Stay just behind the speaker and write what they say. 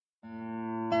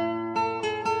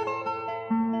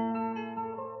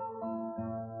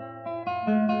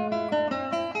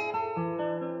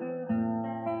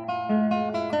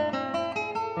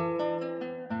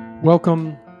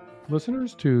Welcome,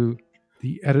 listeners, to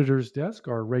the Editor's Desk,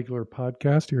 our regular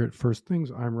podcast here at First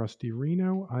Things. I'm Rusty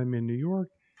Reno. I'm in New York,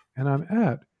 and I'm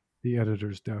at the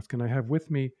Editor's Desk. And I have with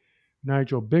me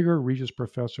Nigel Biggar, Regis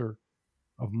Professor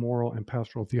of Moral and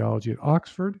Pastoral Theology at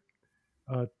Oxford,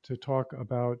 to talk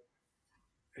about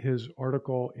his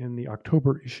article in the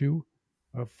October issue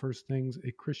of First Things,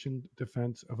 A Christian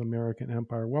Defense of American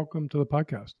Empire. Welcome to the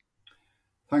podcast.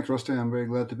 Thanks, Rusty. I'm very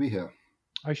glad to be here.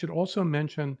 I should also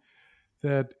mention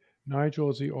that Nigel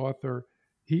is the author.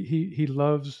 He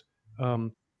loves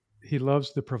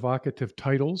the provocative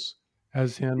titles,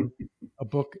 as in a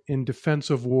book In Defense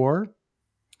of War,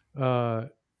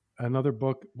 another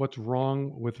book What's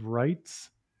Wrong with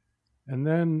Rights, and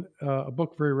then a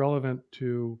book very relevant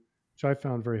to, which I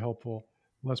found very helpful,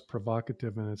 less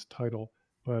provocative in its title,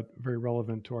 but very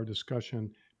relevant to our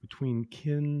discussion, Between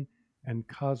Kin and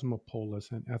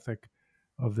Cosmopolis, an Ethic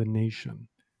of the Nation.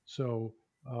 So.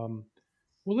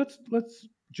 Well, let's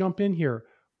jump in here.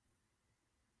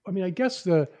 I mean, I guess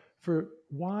for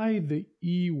why the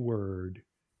E word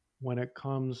when it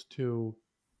comes to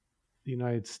the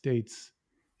United States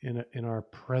in our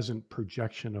present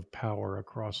projection of power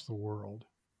across the world.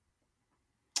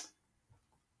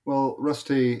 Well,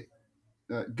 Rusty,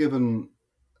 given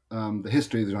the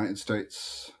history of the United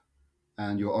States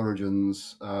and your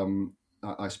origins,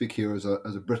 I speak here as a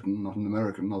Briton, not an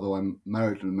American, although I'm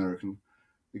married to an American.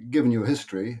 Given your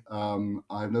history,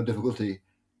 I have no difficulty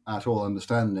at all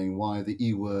understanding why the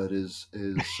E word is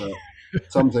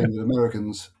something that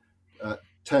Americans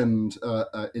tend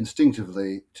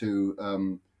instinctively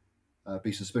to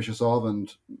be suspicious of,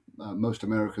 and most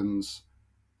Americans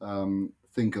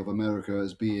think of America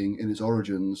as being, in its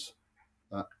origins,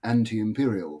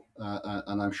 anti-imperial.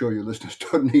 And I'm sure your listeners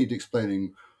don't need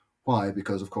explaining why,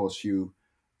 because, of course, you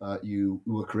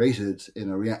were created in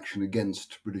a reaction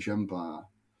against British Empire.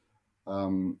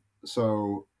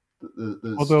 So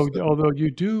although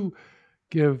you do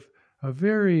give a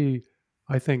very,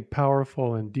 I think,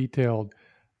 powerful and detailed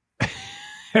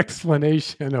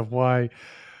explanation of why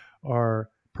our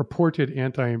purported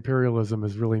anti-imperialism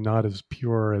is really not as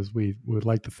pure as we would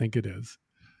like to think it is.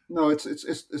 No,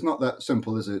 it's not that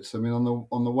simple, is it? I mean,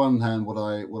 on the one hand,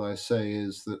 what I say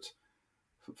is that,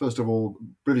 first of all,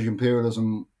 British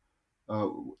imperialism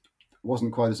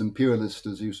wasn't quite as imperialist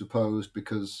as you supposed,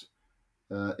 because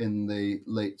in the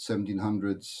late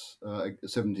 1700s,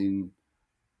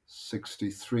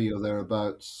 1763 or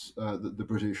thereabouts, the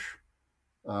British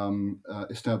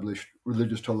established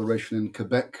religious toleration in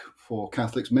Quebec for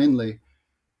Catholics, mainly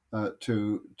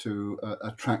to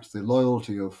attract the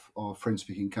loyalty of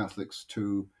French-speaking Catholics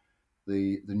to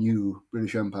the new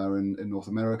British Empire in North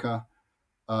America.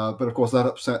 But of course, that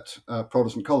upset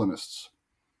Protestant colonists.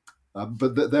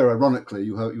 But there, ironically,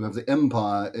 you have the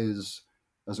empire is,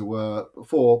 as it were,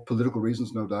 for political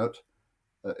reasons, no doubt,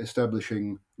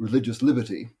 establishing religious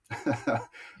liberty,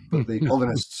 but the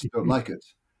colonists don't like it.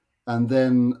 And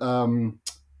then around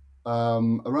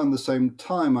the same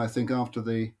time, I think, after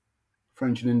the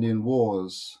French and Indian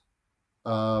Wars,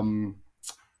 the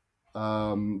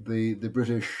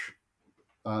British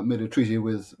made a treaty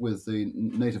with the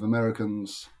Native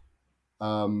Americans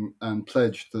and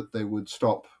pledged that they would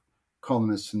stop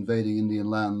colonists invading Indian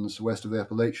lands west of the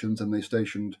Appalachians, and they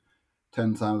stationed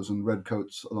 10,000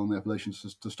 redcoats along the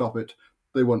Appalachians to stop it.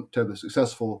 They weren't terribly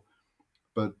successful,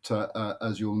 but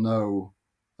as you'll know,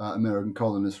 American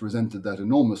colonists resented that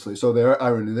enormously. So the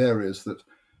irony there is that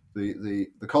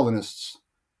the colonists,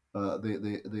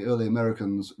 the early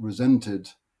Americans,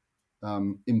 resented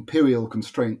imperial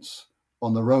constraints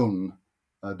on their own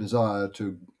desire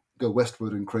to go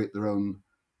westward and create their own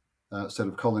set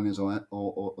of colonies or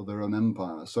their own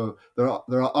empire. So there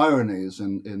are ironies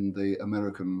in the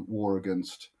American war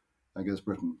against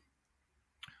Britain.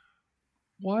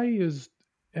 Why is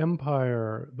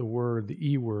empire, the word, the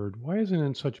E word, why isn't it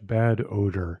in such bad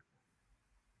odor?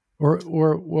 Or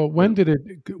well, when did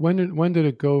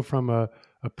it go from a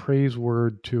praise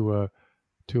word to a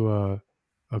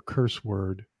curse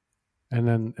word? And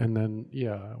then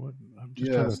yeah, I'm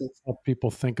just trying to help people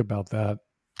think about that,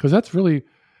 because that's really,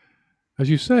 as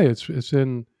you say, it's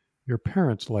in your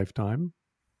parents' lifetime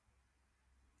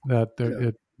that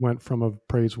it went from a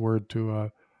praise word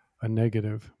to a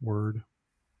negative word.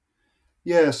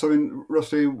 Yes, I mean,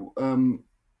 Rusty,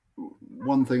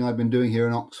 one thing I've been doing here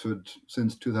in Oxford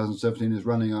since 2017 is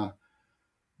running a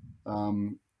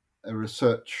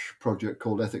research project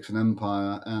called Ethics and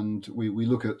Empire, and we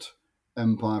look at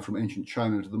empire from ancient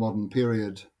China to the modern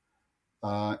period,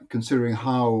 considering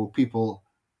how people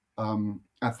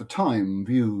at the time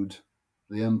viewed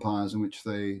the empires in which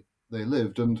they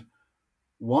lived. And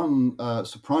one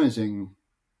surprising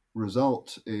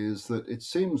result is that it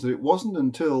seems that it wasn't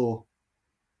until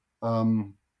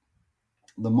um,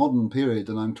 the modern period,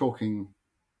 and I'm talking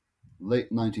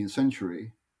late 19th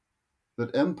century,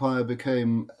 that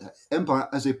empire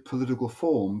as a political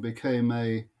form became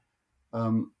a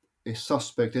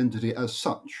suspect entity as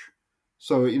such.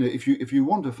 So if you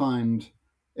want to find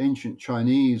ancient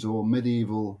Chinese or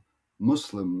medieval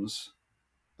Muslims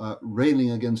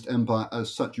railing against empire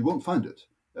as such, you won't find it.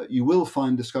 You will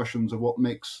find discussions of what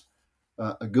makes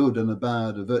a good and a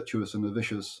bad, a virtuous and a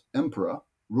vicious emperor,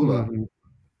 ruler. Hmm.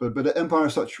 But empire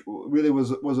as such really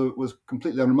was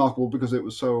completely unremarkable because it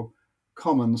was so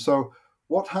common. So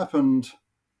what happened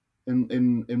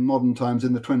in modern times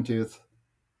in the 20th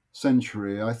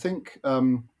century? I think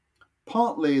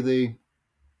partly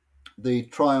the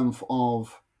triumph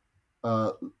of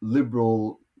uh,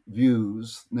 liberal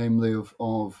views, namely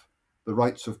of the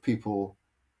rights of people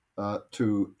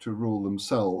to rule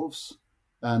themselves,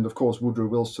 and of course Woodrow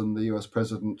Wilson, the U.S.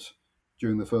 president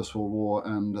during the First World War,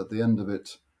 and at the end of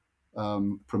it,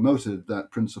 promoted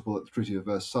that principle at the Treaty of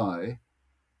Versailles.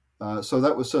 So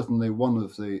that was certainly one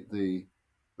of the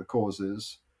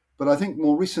causes. But I think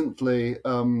more recently,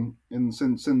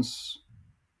 since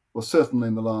well, certainly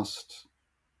in the last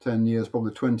 10 years,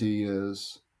 probably 20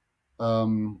 years,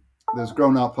 there's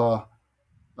grown up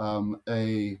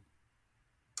a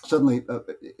suddenly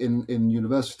in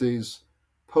universities,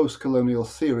 post-colonial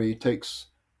theory takes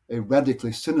a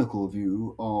radically cynical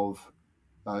view of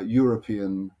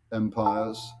European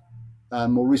empires,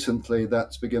 and more recently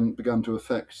that's begun to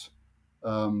affect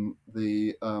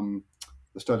the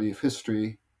study of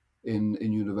history in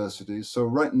universities. So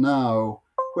right now,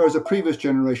 whereas a previous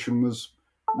generation was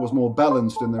more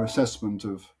balanced in their assessment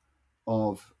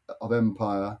of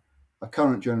empire, a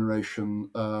current generation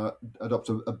adopts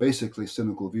a basically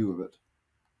cynical view of it.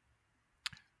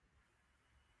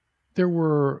 There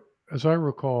were, as I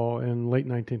recall, in late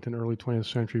 19th and early 20th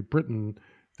century Britain,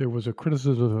 there was a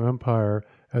criticism of empire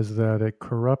as that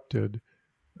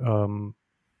um,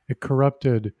 it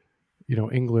corrupted,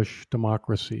 English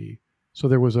democracy. So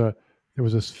there was this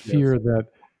Yes, fear that,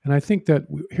 and I think that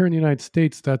here in the United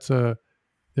States,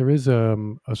 there is a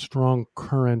strong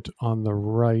current on the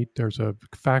right. There's a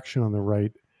faction on the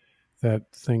right that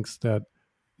thinks that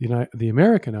the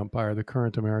American empire, the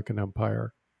current American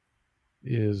empire,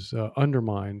 is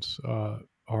undermines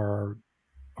our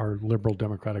our liberal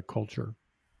democratic culture.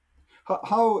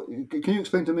 how can you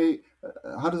explain to me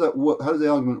how does that work? How does the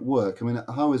argument work? I mean,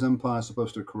 how is empire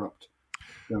supposed to corrupt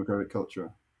democratic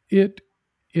culture? It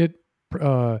it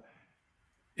uh,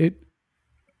 it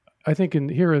I think in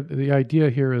here the idea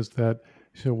here is that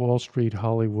Wall Street,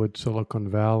 Hollywood, Silicon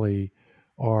Valley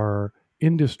are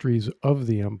industries of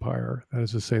the empire. That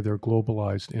is to say, they're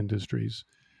globalized industries,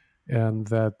 and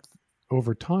that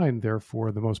over time,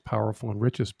 therefore, the most powerful and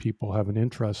richest people have an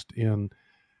interest in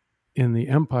the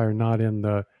empire, not in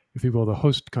the, if you will, the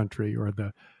host country or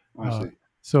the, I uh, see.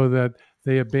 so that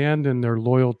they abandon their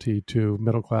loyalty to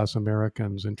middle class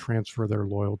Americans and transfer their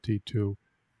loyalty to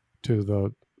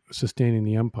the sustaining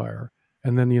the empire.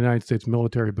 And then the United States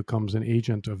military becomes an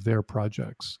agent of their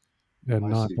projects and I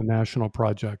not see. the national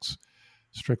projects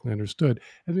strictly understood.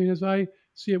 I mean, as I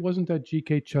see, it wasn't that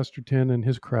G.K. Chesterton and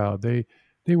his crowd. They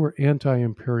were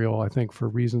anti-imperial, I think, for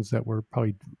reasons that were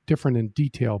probably different in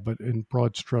detail, but in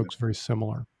broad strokes, very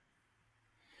similar.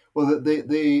 Well,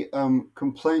 the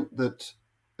complaint that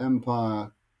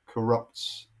empire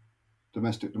corrupts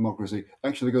domestic democracy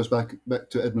actually goes back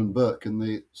to Edmund Burke in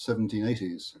the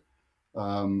 1780s.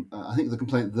 I think the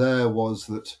complaint there was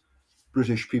that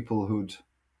British people who'd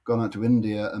gone out to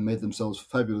India and made themselves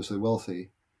fabulously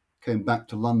wealthy came back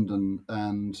to London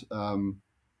and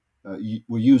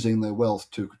were using their wealth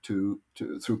to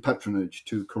through patronage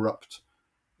to corrupt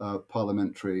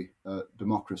parliamentary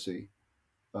democracy.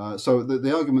 So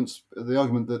the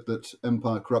argument that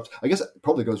empire corrupts, I guess, it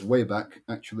probably goes way back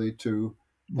actually to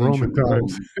Roman ancient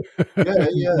times. Rome. Yeah,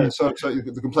 yeah. So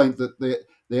the complaint that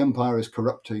the empire is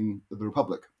corrupting the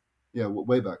republic. Yeah,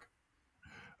 way back.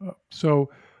 So,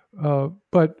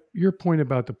 but your point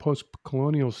about the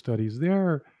post-colonial studies,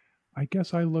 there, I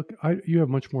guess you have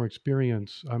much more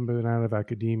experience. I've been out of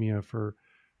academia for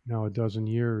now a dozen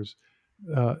years.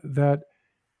 That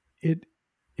it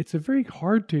it's a very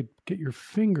hard to get your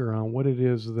finger on what it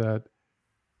is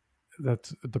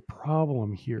that's the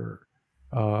problem here.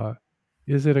 Uh,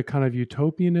 is it a kind of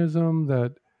utopianism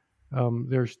that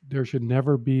there should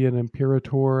never be an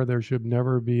imperator, there should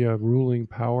never be a ruling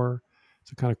power?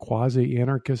 It's a kind of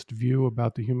quasi-anarchist view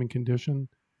about the human condition.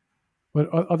 But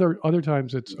other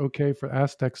times, it's okay for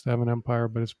Aztecs to have an empire,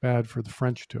 but it's bad for the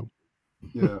French too.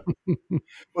 Yeah.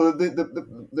 Well,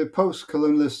 the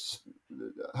post-colonialists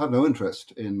have no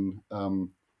interest in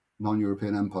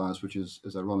non-European empires, which is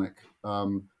ironic.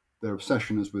 Their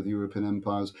obsession is with European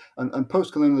empires, and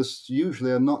post-colonialists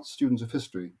usually are not students of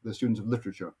history; they're students of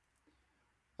literature.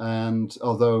 And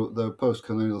although the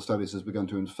post-colonial studies has begun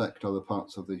to infect other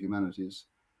parts of the humanities,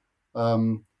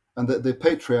 um, and the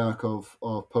patriarch of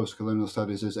post-colonial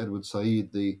studies is Edward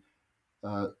Said, the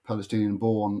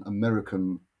Palestinian-born,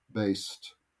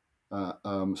 American-based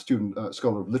student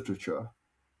scholar of literature,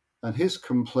 and his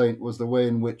complaint was the way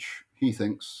in which he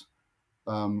thinks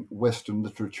Western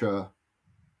literature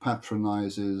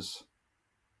patronizes,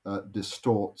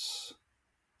 distorts,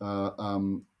 uh,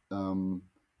 um, um,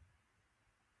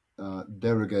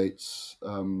 derogates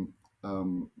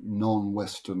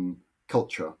non-Western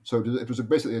culture. So it was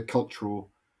basically a cultural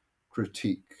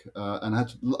critique, and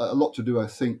had a lot to do, I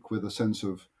think, with a sense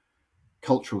of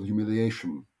cultural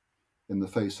humiliation in the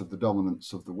face of the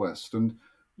dominance of the West. And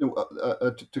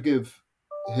to give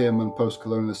him and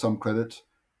post-colonialists some credit,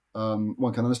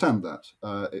 one can understand that.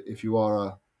 If you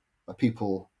are a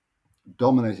people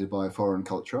dominated by a foreign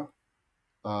culture,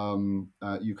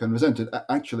 you can resent it.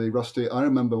 Actually, Rusty, I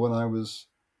remember when I was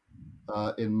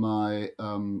in my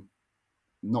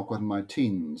not quite in my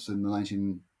teens, in the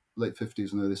late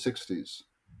 50s and early 60s.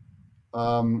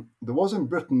 There was in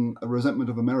Britain a resentment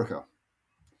of America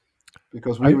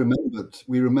because I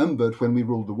we remembered when we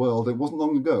ruled the world. It wasn't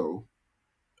long ago,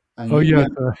 and oh you yes,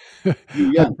 Yanks, you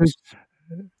I, Yanks,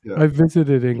 yeah, I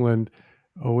visited England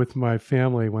with my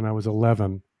family when I was 11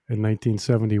 in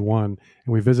 1971,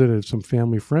 and we visited some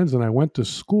family friends, and I went to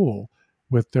school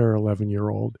with their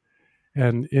 11-year-old.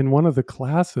 And in one of the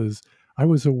classes, I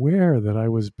was aware that I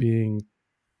was being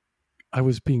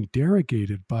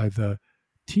derogated by the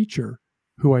teacher,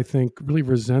 who I think really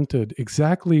resented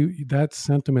exactly that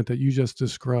sentiment that you just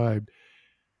described.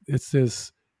 It's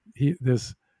he,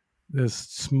 this this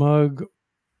smug,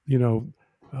 you know,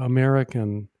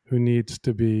 American who needs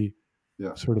to be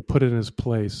yeah, sort of put in his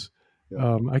place.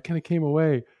 yeah. I kind of came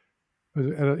away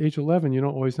at age 11. You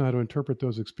don't always know how to interpret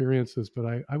those experiences, but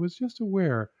I was just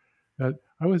aware that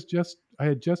I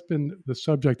had just been the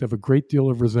subject of a great deal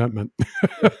of resentment.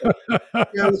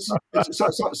 Yeah,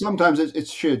 sometimes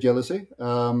it's sheer jealousy.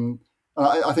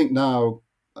 I think now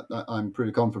I'm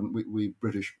pretty confident we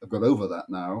British have got over that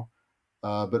now,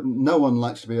 but no one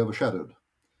likes to be overshadowed,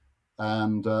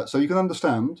 and so you can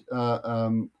understand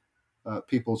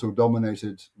peoples who are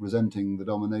dominated resenting the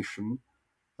domination.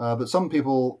 But some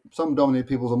dominated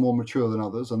peoples are more mature than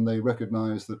others, and they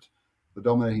recognise that the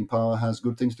dominating power has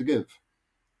good things to give,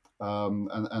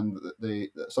 and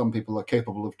some people are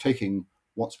capable of taking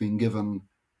what's been given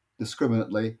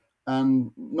discriminately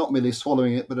and not merely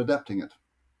swallowing it but adapting it,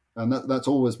 and that's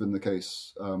always been the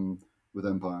case with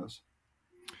empires.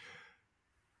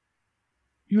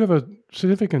 You have a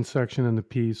significant section in the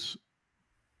piece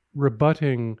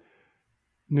rebutting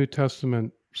New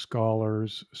Testament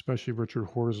scholars, especially Richard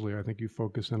Horsley. I think you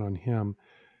focus in on him,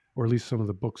 or at least some of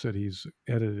the books that he's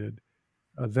edited.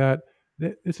 That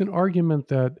it's an argument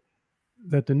that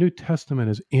the New Testament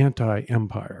is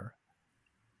anti-empire.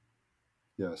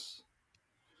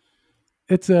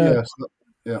 It's a Yes,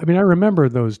 yeah, I mean, I remember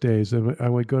those days. I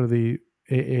would go to the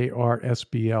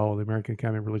AARSBL, the American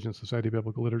Academy of Religion Society of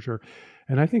Biblical Literature,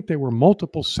 and I think there were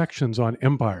multiple sections on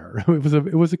empire.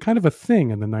 It was a kind of a thing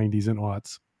in the 90s and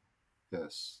aughts.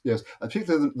 yes. I think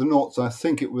the noughts. I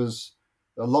think it was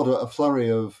a flurry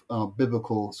of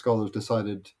biblical scholars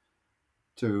decided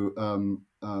to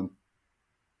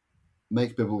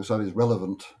make biblical studies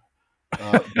relevant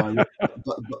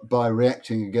by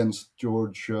reacting against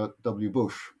George W.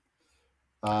 Bush.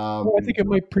 Well, I think it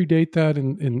might predate that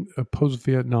in post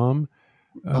Vietnam.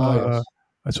 Uh,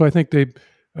 Yes, so I think they.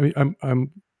 I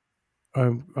mean,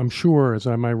 I'm sure, as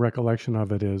my recollection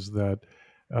of it is that,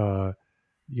 uh,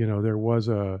 there was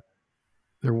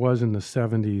in the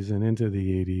 70s and into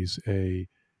the 80s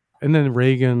and then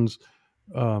Reagan's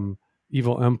um,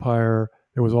 evil empire.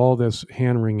 There was all this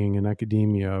hand wringing in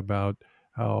academia about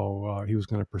how he was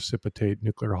going to precipitate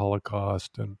nuclear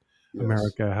holocaust, and yes,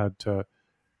 America had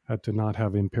to not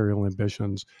have imperial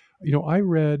ambitions.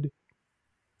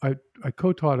 I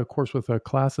co-taught a course with a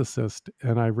classicist,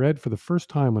 and I read for the first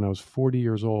time when I was 40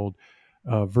 years old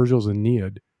Virgil's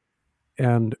Aeneid,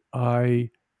 and I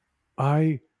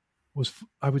I was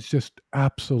just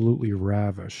absolutely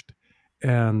ravished.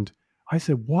 And I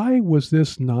said, why was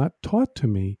this not taught to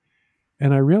me?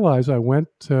 And I realized I went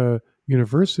to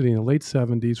university in the late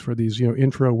 70s for these,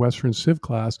 intro Western Civ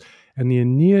class, and the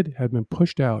Aeneid had been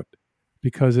pushed out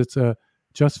because it's a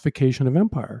justification of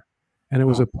empire. And it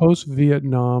was uh, a post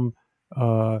Vietnam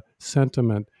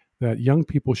sentiment that young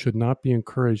people should not be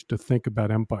encouraged to think about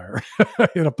empire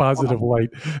in a positive light.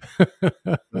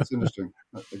 That's interesting.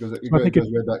 So I think it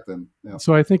Goes way back then. Yeah,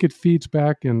 so I think it feeds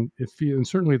back, and and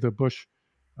certainly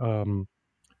um,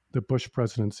 the Bush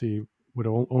presidency would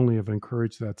only have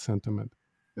encouraged that sentiment.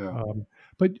 yeah.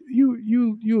 But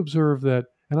you observe that,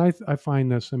 and I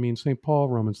find this. I mean, St. Paul,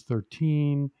 Romans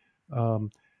 13.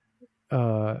 Um,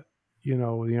 uh,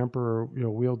 the emperor,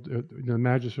 the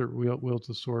magistrate wields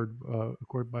the sword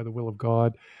according by the will of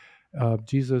God.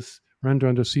 Jesus, render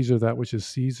unto Caesar that which is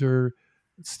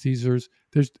Caesar's.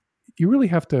 You really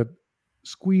have to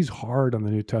squeeze hard on the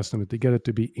New Testament to get it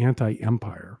to be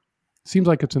anti-empire. Seems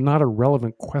like it's not a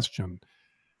relevant question,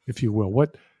 if you will.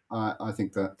 What I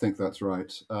think that's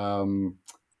right. I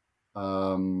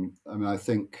mean, I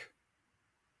think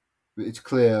it's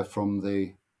clear from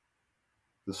the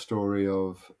story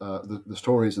of the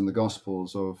stories in the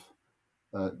Gospels of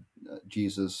uh,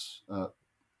 Jesus'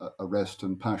 arrest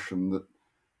and passion that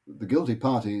the guilty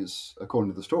parties, according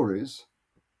to the stories,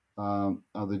 are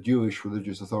the Jewish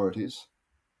religious authorities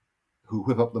who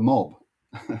whip up the mob.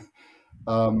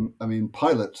 I mean,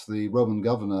 Pilate, the Roman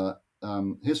governor,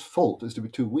 his fault is to be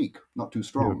too weak, not too yeah,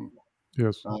 strong.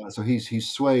 yes, So he's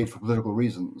swayed for political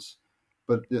reasons.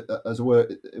 But as it were,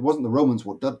 it wasn't the Romans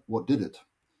what did it.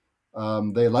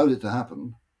 They allowed it to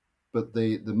happen, but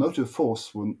the motive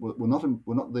force were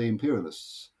not the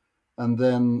imperialists. And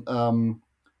then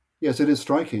yes, it is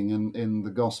striking in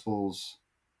the Gospels,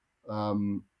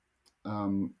 um,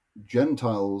 um,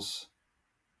 Gentiles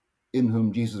in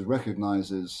whom Jesus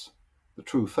recognizes the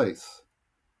true faith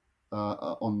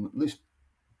on at least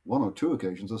one or two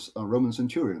occasions are Roman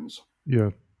centurions.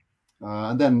 yeah,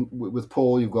 And then with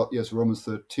Paul, you've got, yes, Romans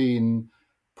 13.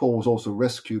 Paul was also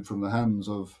rescued from the hands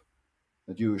of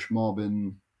a Jewish mob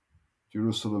in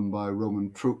Jerusalem by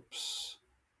Roman troops.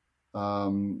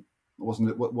 Wasn't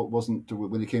it? What wasn't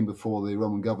when he came before the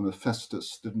Roman governor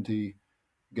Festus? Didn't he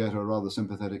get a rather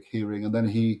sympathetic hearing? And then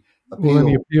he well, then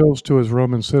he appealed. appeals to his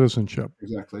Roman citizenship,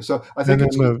 Exactly. So I and think then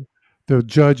it's the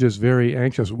judge is very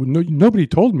anxious. Well, nobody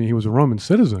told me he was a Roman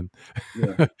citizen.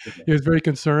 yeah, He was very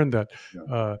concerned that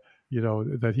yeah. uh,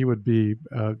 that he would be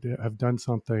have done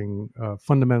something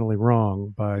fundamentally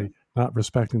wrong Yeah. by not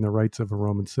respecting the rights of a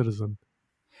Roman citizen.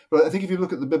 But I think if you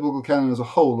look at the biblical canon as a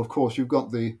whole, of course, you've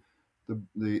got the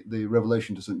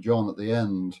revelation to St. John at the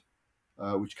end,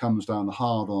 which comes down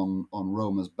hard on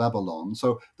Rome as Babylon.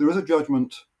 So there is a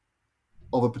judgment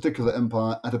of a particular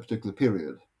empire at a particular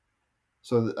period.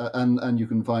 So and you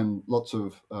can find lots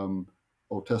of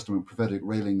Old Testament prophetic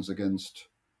railings against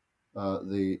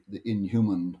the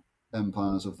inhuman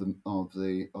empires of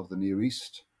the Near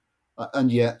East,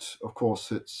 and yet, of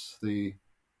course, it's the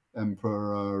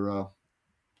emperor.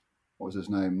 What was his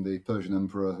name? The Persian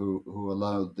emperor who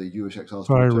allowed the Jewish exiles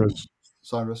to return. Cyrus,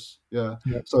 Cyrus, yeah.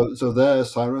 yeah, So there,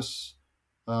 Cyrus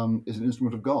is an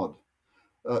instrument of God.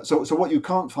 So what you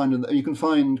can't find, you can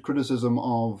find criticism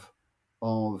of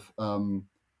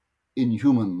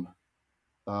inhuman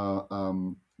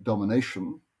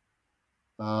domination,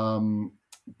 um,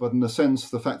 but in a sense,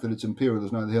 the fact that it's imperial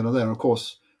is neither here nor there. And of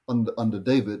course, under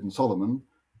David and Solomon,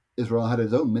 Israel had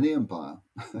its own mini empire.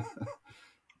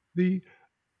 the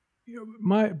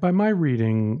my by my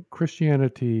reading,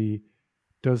 Christianity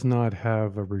does not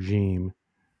have a regime.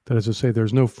 That is to say,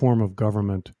 there's no form of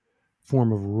government,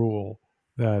 form of rule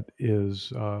that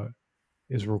is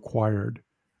required.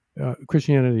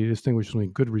 Christianity distinguishes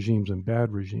between good regimes and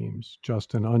bad regimes,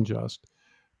 just and unjust.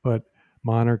 But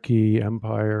monarchy,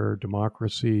 empire,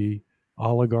 democracy,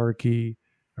 oligarchy,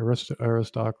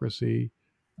 aristocracy.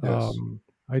 Yes,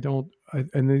 I don't,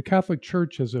 and the Catholic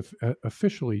Church has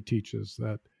officially teaches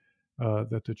that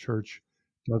the Church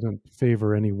doesn't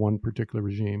favor any one particular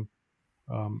regime.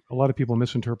 A lot of people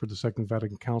misinterpret the Second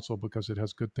Vatican Council because it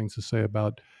has good things to say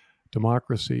about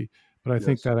democracy, but I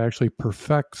think yes, that actually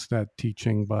perfects that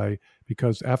teaching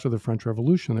because after the French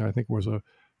Revolution, there I think was a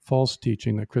false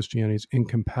teaching that Christianity is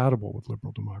incompatible with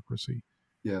liberal democracy,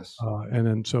 yes. and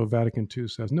then so Vatican II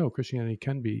says no, Christianity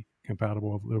can be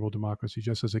compatible with liberal democracy,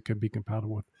 just as it can be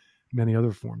compatible with many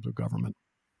other forms of government.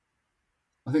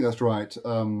 I think that's right.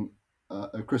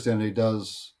 Christianity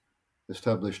does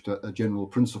establish a general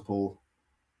principle.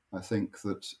 I think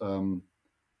that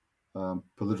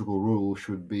political rule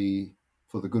should be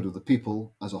for the good of the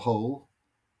people as a whole,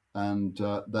 and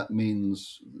that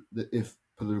means that if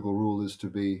political rule is to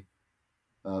be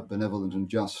benevolent and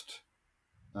just,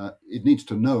 it needs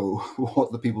to know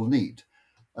what the people need,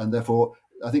 and therefore,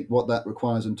 I think what that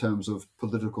requires in terms of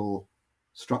political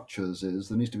structures is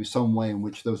there needs to be some way in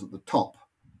which those at the top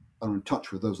are in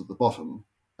touch with those at the bottom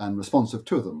and responsive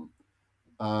to them.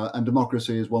 And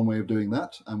democracy is one way of doing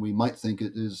that, and we might think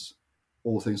it is,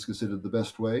 all things considered, the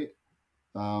best way.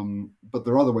 But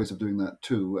there are other ways of doing that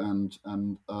too, and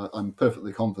I'm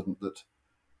perfectly confident that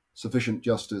sufficient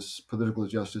justice, political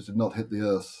justice, did not hit the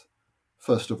earth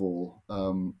first of all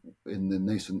in the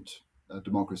nascent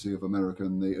democracy of America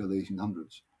in the early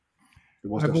 1800s. It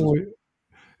was I've justice. always,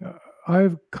 uh,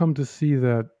 I've come to see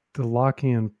that the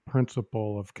Lockean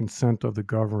principle of consent of the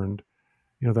governed,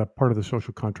 that part of the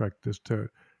social contract is to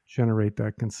generate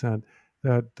that consent.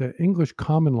 That the English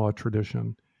common law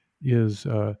tradition is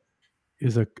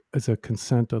is a is a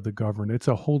consent of the governed. It's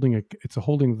a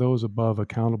holding those above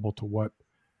accountable to what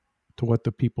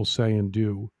the people say and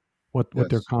do, what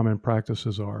their Yes, common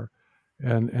practices are,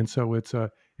 and so it's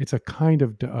a kind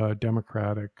of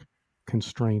democratic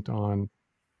constraint on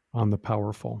the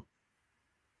powerful.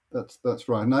 that's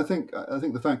right. And I think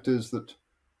the fact is that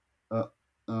uh,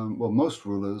 well, most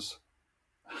rulers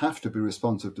have to be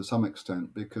responsive to some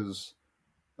extent because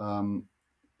um,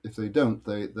 if they don't,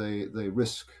 they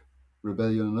risk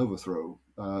rebellion and overthrow.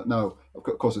 Now, of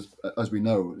course, as we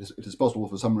know, it is possible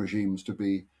for some regimes to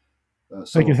be They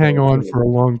so can hang on for authoritarian a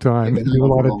long they time can and hang do a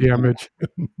on for lot a of long time. damage.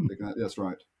 That's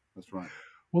right. That's right.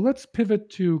 Well, let's pivot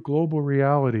to global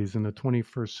realities in the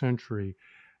 21st century.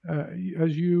 Uh,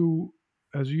 as you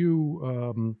as you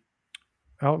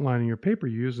outline in your paper,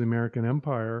 you use the American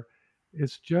Empire.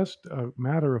 It's just a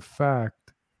matter of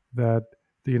fact that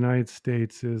the United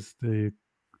States is the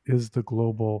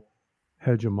global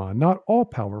hegemon. Not all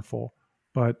powerful,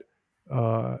 but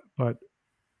uh, but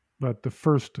but the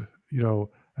first,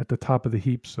 at the top of the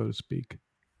heap, so to speak.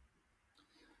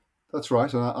 That's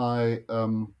right. And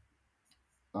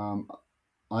um,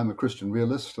 I'm a Christian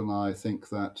realist, and I think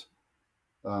that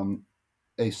um,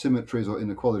 asymmetries or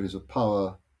inequalities of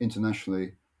power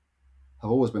internationally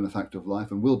have always been a fact of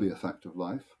life and will be a fact of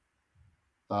life.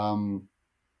 Um,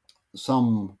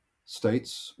 some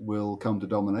states will come to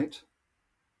dominate.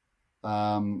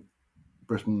 Um,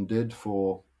 Britain did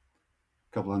for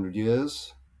a couple of hundred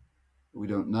years. We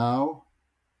don't now.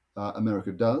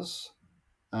 America does.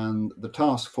 And the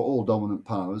task for all dominant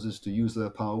powers is to use their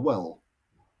power well.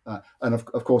 And of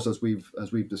course, as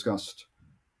we've discussed,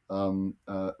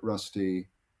 Rusty,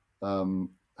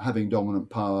 having dominant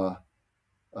power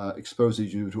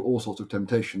exposes you to all sorts of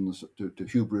temptations, to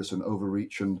hubris and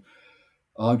overreach, and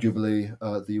arguably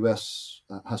the US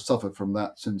has suffered from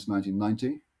that since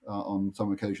 1990. On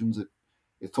some occasions,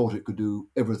 it thought it could do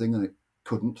everything and it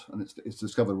couldn't, and it's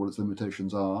discovered what its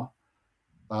limitations are.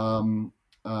 Um,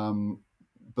 um,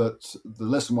 but the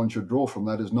lesson one should draw from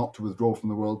that is not to withdraw from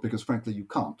the world because, frankly, you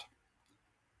can't.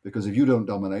 Because if you don't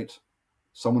dominate,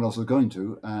 someone else is going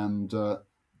to, and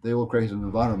they will create an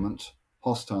environment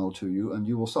hostile to you, and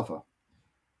you will suffer.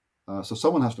 So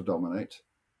someone has to dominate,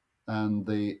 and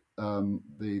the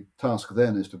task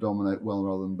then is to dominate well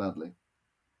rather than badly.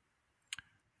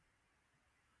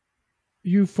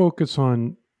 You focus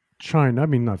on China. I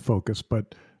mean, not focus,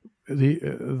 but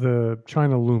the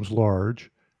China looms large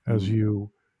as Mm.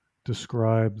 you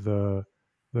describe the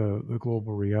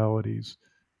global realities.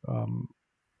 Um,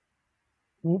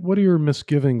 what are your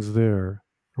misgivings there,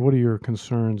 or what are your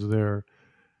concerns there?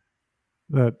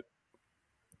 That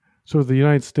so the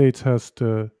United States has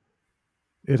to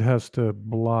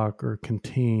block or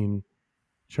contain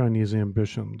Chinese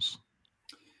ambitions.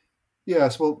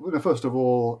 Yes, well, first of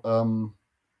all,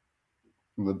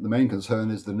 the main concern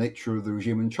is the nature of the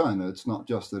regime in China. It's not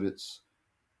just that it's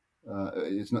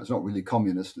not really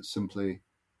communist. It's simply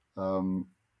um,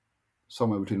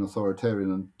 somewhere between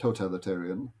authoritarian and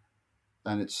totalitarian,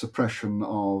 and its suppression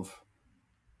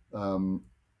um,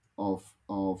 of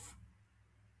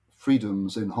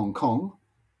freedoms in Hong Kong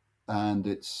and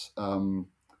its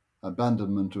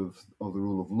abandonment of the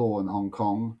rule of law in Hong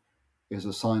Kong is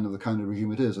a sign of the kind of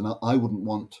regime it is. And I wouldn't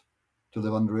want to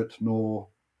live under it, nor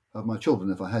have my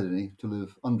children, if I had any, to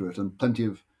live under it. And plenty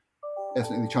of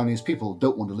ethnically Chinese people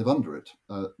don't want to live under it.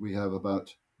 We have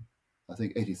about, I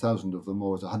think, 80,000 of them,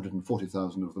 or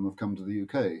 140,000 of them, have come to the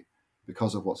UK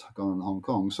because of what's gone on in Hong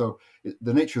Kong. So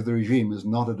the nature of the regime is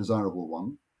not a desirable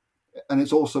one. And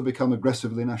it's also become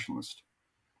aggressively nationalist.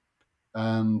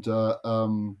 And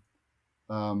um,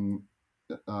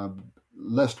 uh,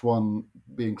 lest one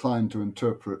be inclined to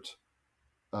interpret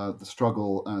the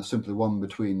struggle as simply one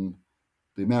between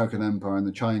the American empire and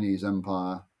the Chinese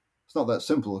empire. It's not that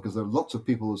simple because there are lots of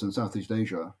peoples in Southeast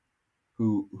Asia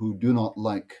who do not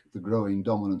like the growing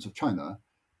dominance of China,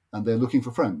 and they're looking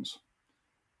for friends.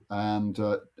 And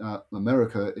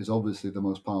America is obviously the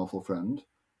most powerful friend.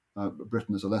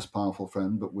 Britain is a less powerful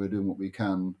friend, but we're doing what we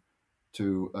can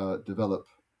to develop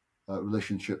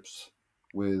relationships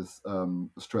with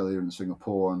Australia and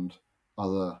Singapore and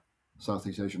other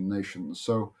Southeast Asian nations.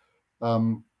 So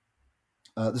um,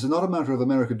 this is not a matter of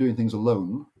America doing things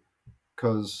alone,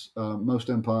 because most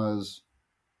empires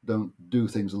don't do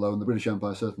things alone. The British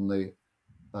Empire certainly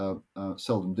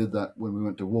seldom did that when we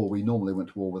went to war. We normally went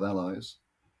to war with allies.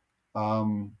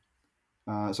 Um,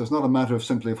 so it's not a matter of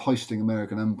simply of hoisting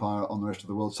American empire on the rest of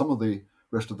the world. Some of the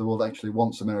rest of the world actually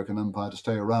wants American empire to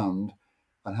stay around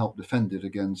and help defend it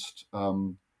against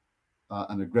an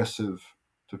aggressive,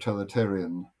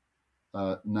 totalitarian,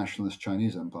 nationalist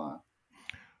Chinese empire.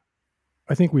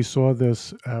 I think we saw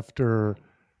this after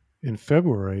in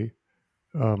February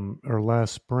or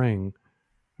last spring.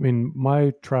 I mean,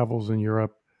 my travels in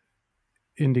Europe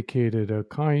indicated a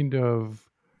kind of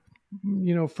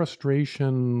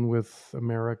frustration with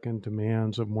American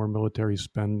demands of more military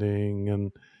spending,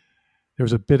 and there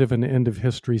was a bit of an end of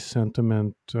history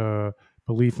sentiment,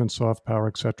 belief in soft power,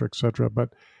 et cetera, et cetera.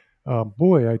 But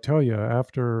boy, I tell you,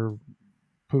 after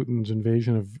Putin's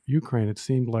invasion of Ukraine, it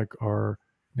seemed like our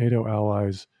NATO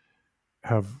allies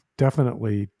have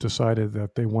definitely decided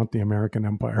that they want the American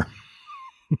empire.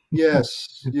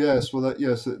 Yes, yes. Well,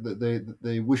 yes,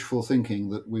 they wishful thinking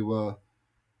that we were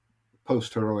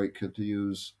post heroic, to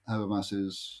use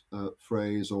Habermas's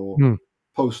phrase, or Hmm.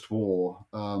 post war,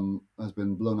 has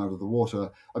been blown out of the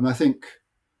water. I mean, I think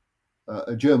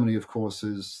Germany, of course,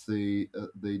 is the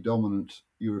dominant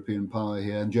European power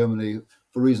here, and Germany,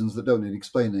 for reasons that don't need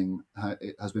explaining,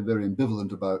 it has been very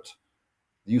ambivalent about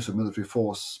the use of military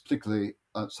force, particularly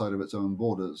outside of its own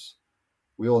borders.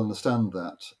 We all understand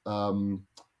that.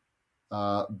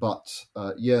 But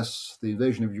yes, the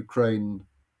invasion of Ukraine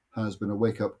has been a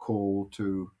wake-up call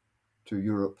to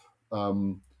Europe,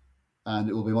 um, and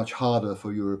it will be much harder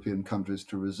for European countries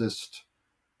to resist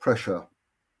pressure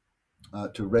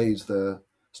to raise their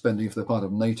spending if they're part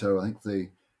of NATO. I think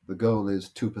the goal is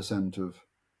 2% of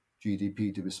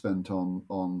GDP to be spent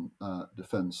on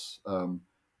defence.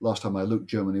 Last time I looked,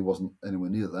 Germany wasn't anywhere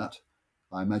near that.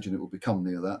 I imagine it will become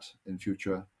near that in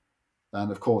future.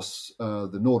 And of course,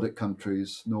 the Nordic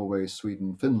countries, Norway,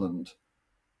 Sweden, Finland,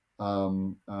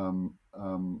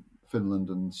 Finland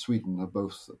and Sweden have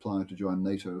both applied to join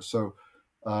NATO. So,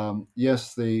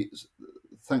 yes,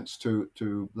 thanks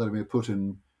to Vladimir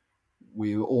Putin,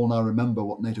 we all now remember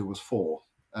what NATO was for.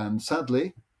 And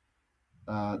sadly,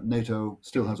 NATO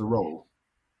still has a role.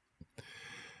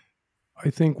 I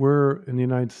think we're in the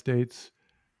United States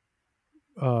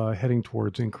heading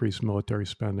towards increased military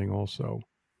spending also.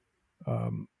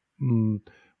 Um, mm,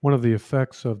 One of the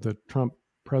effects of the Trump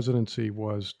presidency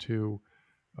was to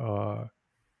uh,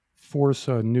 force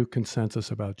a new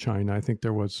consensus about China. I think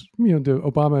there was, the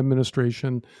Obama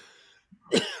administration,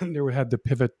 they had to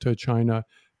pivot to China,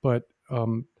 but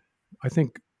I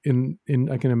think in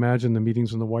I can imagine the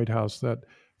meetings in the White House that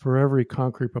for every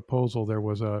concrete proposal there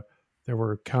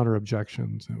were counter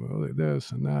objections and well,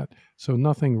 this and that. So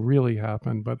nothing really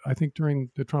happened. But I think during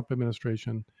the Trump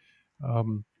administration,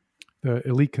 um, the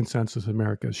elite consensus in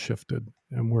America has shifted,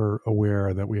 and we're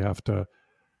aware that we have to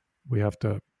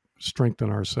strengthen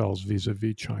ourselves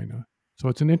vis-a-vis China. So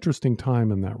it's an interesting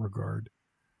time in that regard.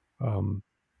 Um,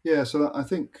 Yeah, so I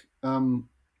think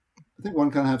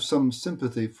one can have some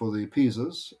sympathy for the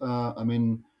appeasers. I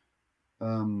mean,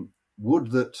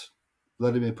 would that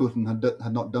Vladimir Putin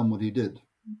had not done what he did,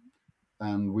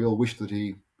 and we all wish that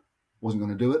he wasn't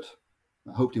going to do it.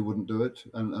 I hoped he wouldn't do it,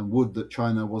 and would that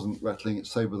China wasn't rattling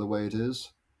its saber the way it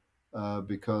is,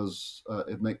 because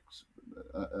it makes.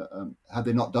 Had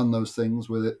they not done those things,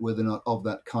 were they not of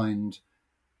that kind,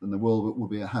 then the world would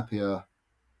be a happier,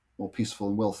 more peaceful,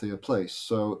 and wealthier place.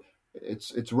 So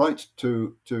it's right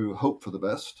to hope for the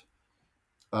best.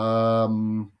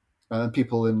 And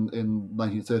people in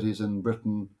 1930s in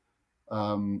Britain,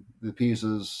 the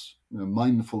appeasers,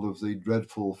 mindful of the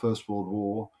dreadful First World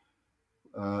War,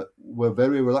 were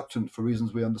very reluctant, for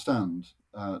reasons we understand,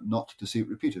 not to see it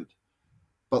repeated.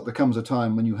 But there comes a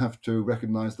time when you have to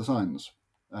recognise the signs,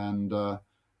 and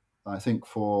I think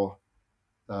for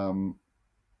um,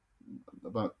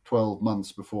 about 12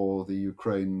 months before the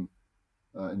Ukraine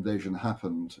invasion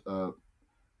happened,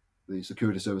 the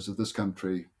security services of this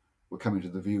country were coming to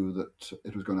the view that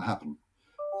it was going to happen.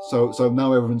 So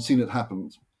now everyone's seen it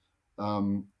happen.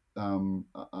 I'm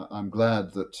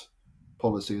glad that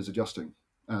policy is adjusting,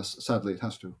 as sadly it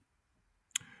has to.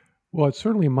 well, it's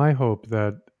certainly my hope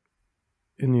that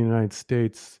in the United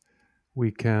States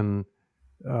we can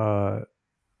a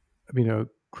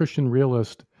Christian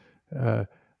realist, uh,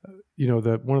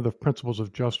 that one of the principles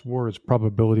of just war is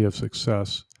probability of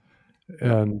success.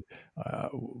 Yeah. And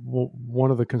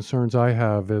one of the concerns I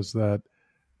have is that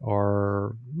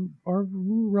our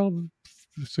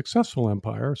successful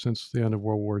empire since the end of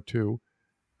World War II,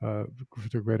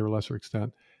 to a greater or lesser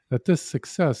extent, that this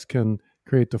success can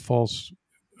create the false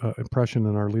impression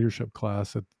in our leadership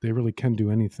class that they really can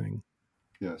do anything,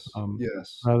 Yes. um,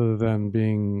 Yes. rather than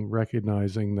being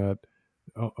recognizing that.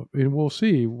 And we'll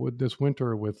see with this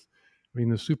winter. With, I mean,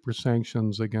 the super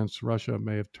sanctions against Russia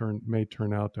may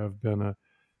turn out to have been a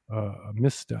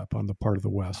misstep on the part of the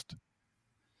West,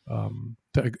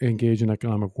 to engage in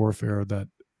economic warfare that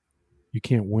you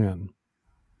can't win.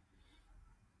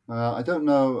 I don't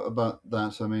know about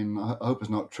that. I mean, I hope it's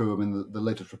not true. I mean, the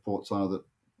latest reports are that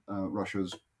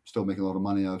Russia's still making a lot of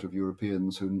money out of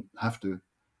Europeans who have to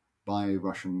buy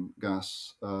Russian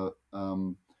gas.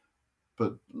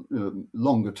 But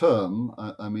longer term,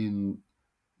 I mean,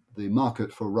 the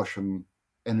market for Russian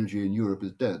energy in Europe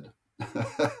is dead.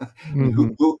 I mean,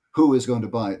 Hmm. who is going to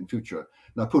buy it in future?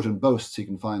 Now, Putin boasts he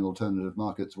can find alternative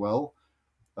markets. Well,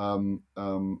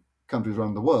 countries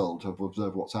around the world have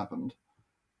observed what's happened,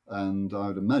 and I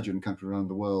would imagine countries around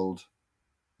the world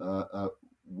uh, uh,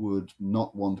 would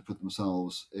not want to put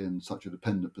themselves in such a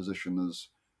dependent position as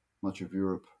much of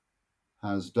Europe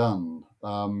has done.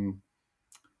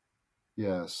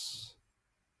 Yes.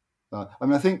 I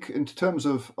mean, I think in terms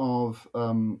of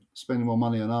spending more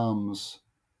money on arms,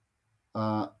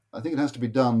 I think it has to be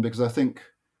done because I think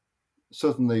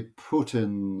certainly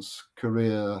Putin's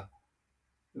career,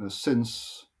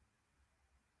 since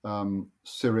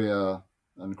Syria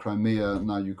and Crimea,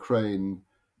 now Ukraine,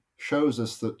 shows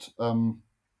us that.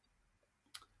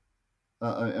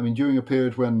 I mean, during a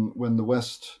period when the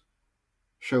West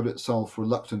showed itself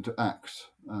reluctant to act,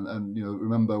 and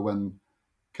remember when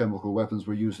chemical weapons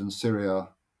were used in Syria,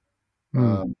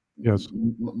 Mm. um, Yes.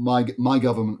 my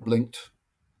government blinked,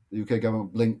 the UK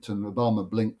government blinked, and Obama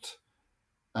blinked,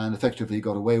 and effectively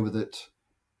got away with it.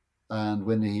 And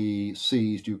when he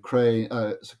seized Ukraine,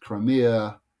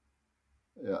 Crimea,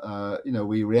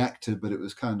 we reacted, but it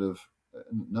was kind of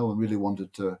no one really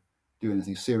wanted to do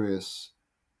anything serious.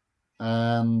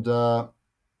 And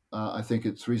I think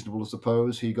it's reasonable to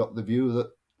suppose he got the view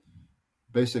that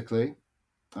basically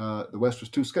the West was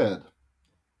too scared,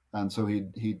 and so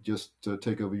he'd just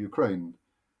take over Ukraine.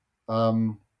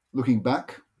 Looking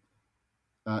back,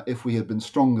 if we had been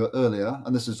stronger earlier,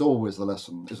 and this is always the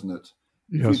lesson, isn't it?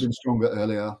 If we'd Yes. been stronger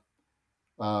earlier,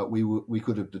 we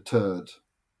could have deterred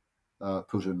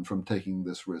Putin from taking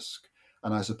this risk.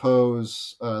 And I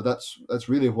suppose that's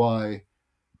really why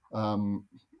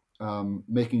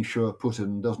making sure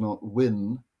Putin does not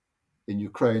win in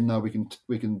Ukraine. Now we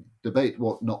can debate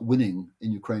what not winning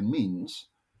in Ukraine means,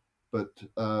 but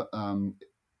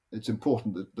it's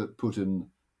important that Putin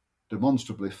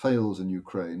demonstrably fails in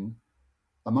Ukraine,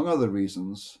 among other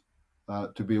reasons,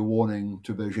 to be a warning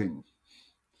to Beijing.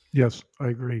 Yes, I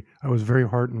agree. I was very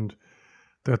heartened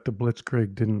that the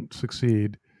Blitzkrieg didn't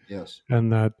succeed, Yes.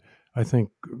 and that I think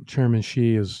Chairman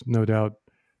Xi is no doubt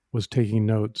was taking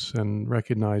notes and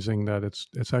recognizing that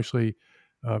it's actually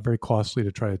very costly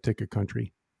to try to take a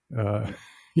country, uh,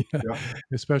 Yeah. yeah, Yeah.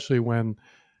 especially when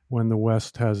the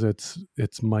West has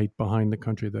its might behind the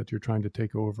country that you're trying to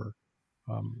take over.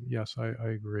 Yes, I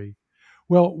agree.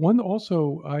 Well, one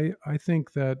also, I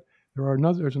think that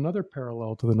there's another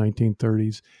parallel to the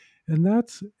 1930s, and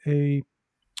that's a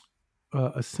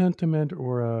sentiment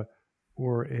or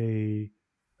a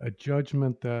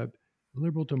judgment that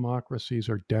liberal democracies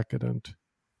are decadent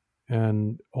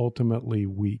and ultimately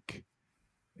weak.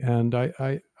 And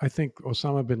I think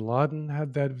Osama bin Laden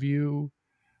had that view,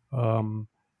 um,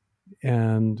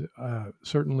 and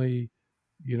certainly,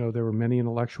 there were many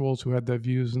intellectuals who had that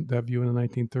view in the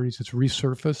 1930s. It's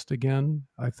resurfaced again,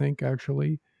 I think,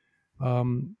 actually,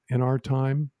 in our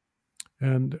time,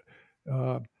 and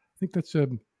I think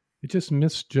it just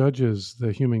misjudges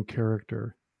the human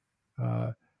character.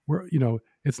 Where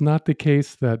it's not the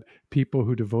case that people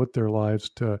who devote their lives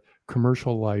to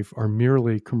commercial life are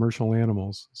merely commercial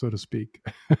animals, so to speak.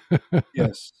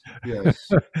 Yes. Yes.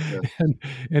 Yes. And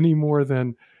any more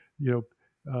than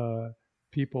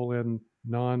people in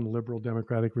non-liberal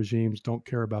democratic regimes don't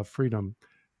care about freedom.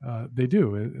 They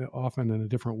do, often in a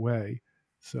different way.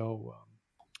 So,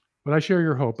 but I share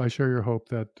your hope. I share your hope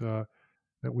that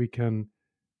we can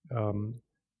um,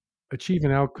 achieve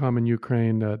an outcome in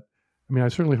Ukraine that, I mean, I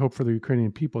certainly hope for the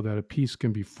Ukrainian people that a peace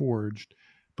can be forged,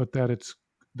 but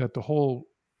that the whole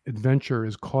adventure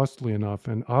is costly enough,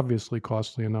 and obviously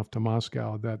costly enough to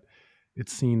Moscow, that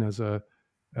it's seen as a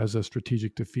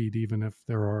strategic defeat, even if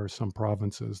there are some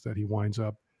provinces that he winds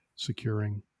up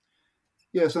securing.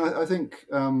 Yes, and I think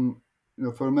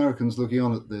for Americans looking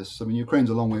on at this, I mean, Ukraine's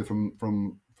a long way from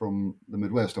the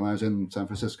Midwest. I mean, I was in San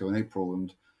Francisco in April,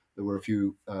 and there were a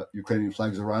few Ukrainian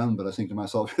flags around, but I think to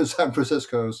myself, San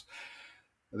Francisco's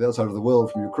the other side of the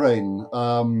world from Ukraine.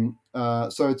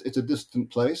 So it's a distant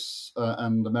place,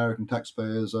 and American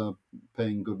taxpayers are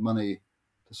paying good money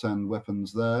to send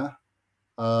weapons there.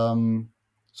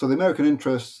 So the American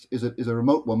interest is a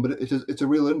remote one, but it's a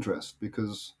real interest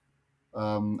because,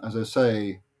 as I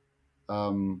say,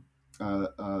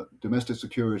 domestic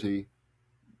security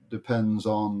depends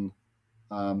on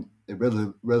a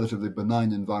relatively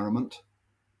benign environment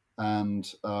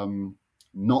and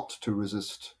not to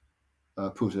resist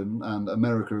Putin. And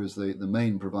America is the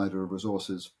main provider of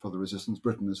resources for the resistance.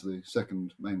 Britain is the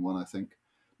second main one, I think.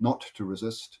 Not to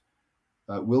resist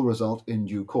will result in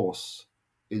due course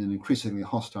in an increasingly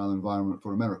hostile environment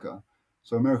for America.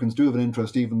 So Americans do have an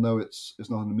interest, even though it's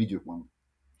not an immediate one.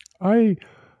 I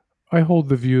I hold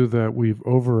the view that we've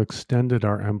overextended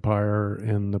our empire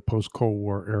in the post Cold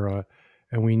War era,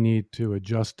 and we need to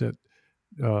adjust it,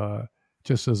 uh,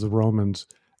 just as the Romans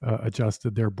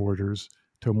adjusted their borders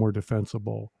to more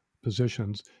defensible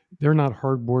positions. They're not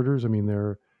hard borders. I mean,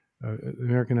 the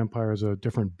American Empire is a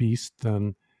different beast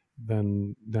than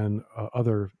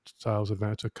other styles of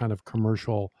that. It's a kind of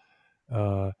commercial,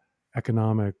 uh,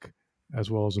 economic, as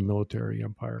well as a military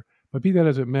empire. But be that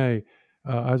as it may,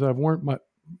 as I've warned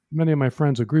many of my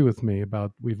friends agree with me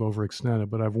about we've overextended,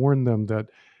 but I've warned them that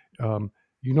um,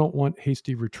 you don't want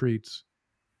hasty retreats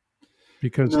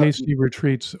because No, hasty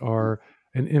retreats are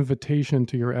an invitation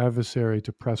to your adversary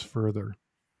to press further.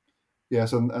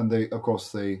 yes, and they, of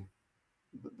course, the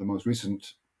most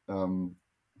recent um,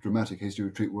 dramatic hasty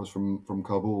retreat was from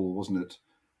Kabul, wasn't it?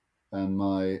 And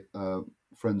my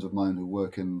friends of mine who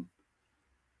work in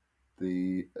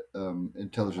the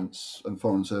intelligence and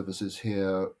foreign services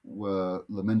here were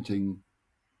lamenting,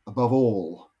 above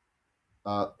all,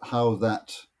 how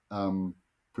that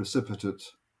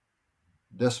precipitate,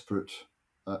 desperate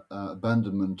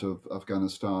abandonment of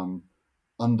Afghanistan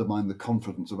undermined the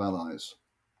confidence of allies.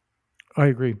 I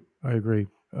agree. I agree.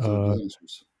 So Uh,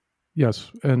 disastrous.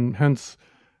 yes, and hence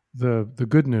the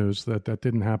good news that that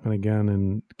didn't happen again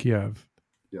in Kiev.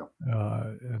 Yeah,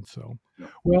 And so, yeah.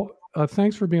 well,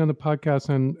 thanks for being on the podcast,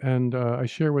 and I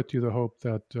share with you the hope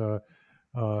that uh,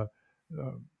 uh,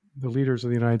 the leaders of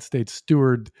the United States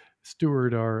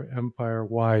steward our empire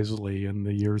wisely in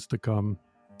the years to come.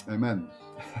 Amen.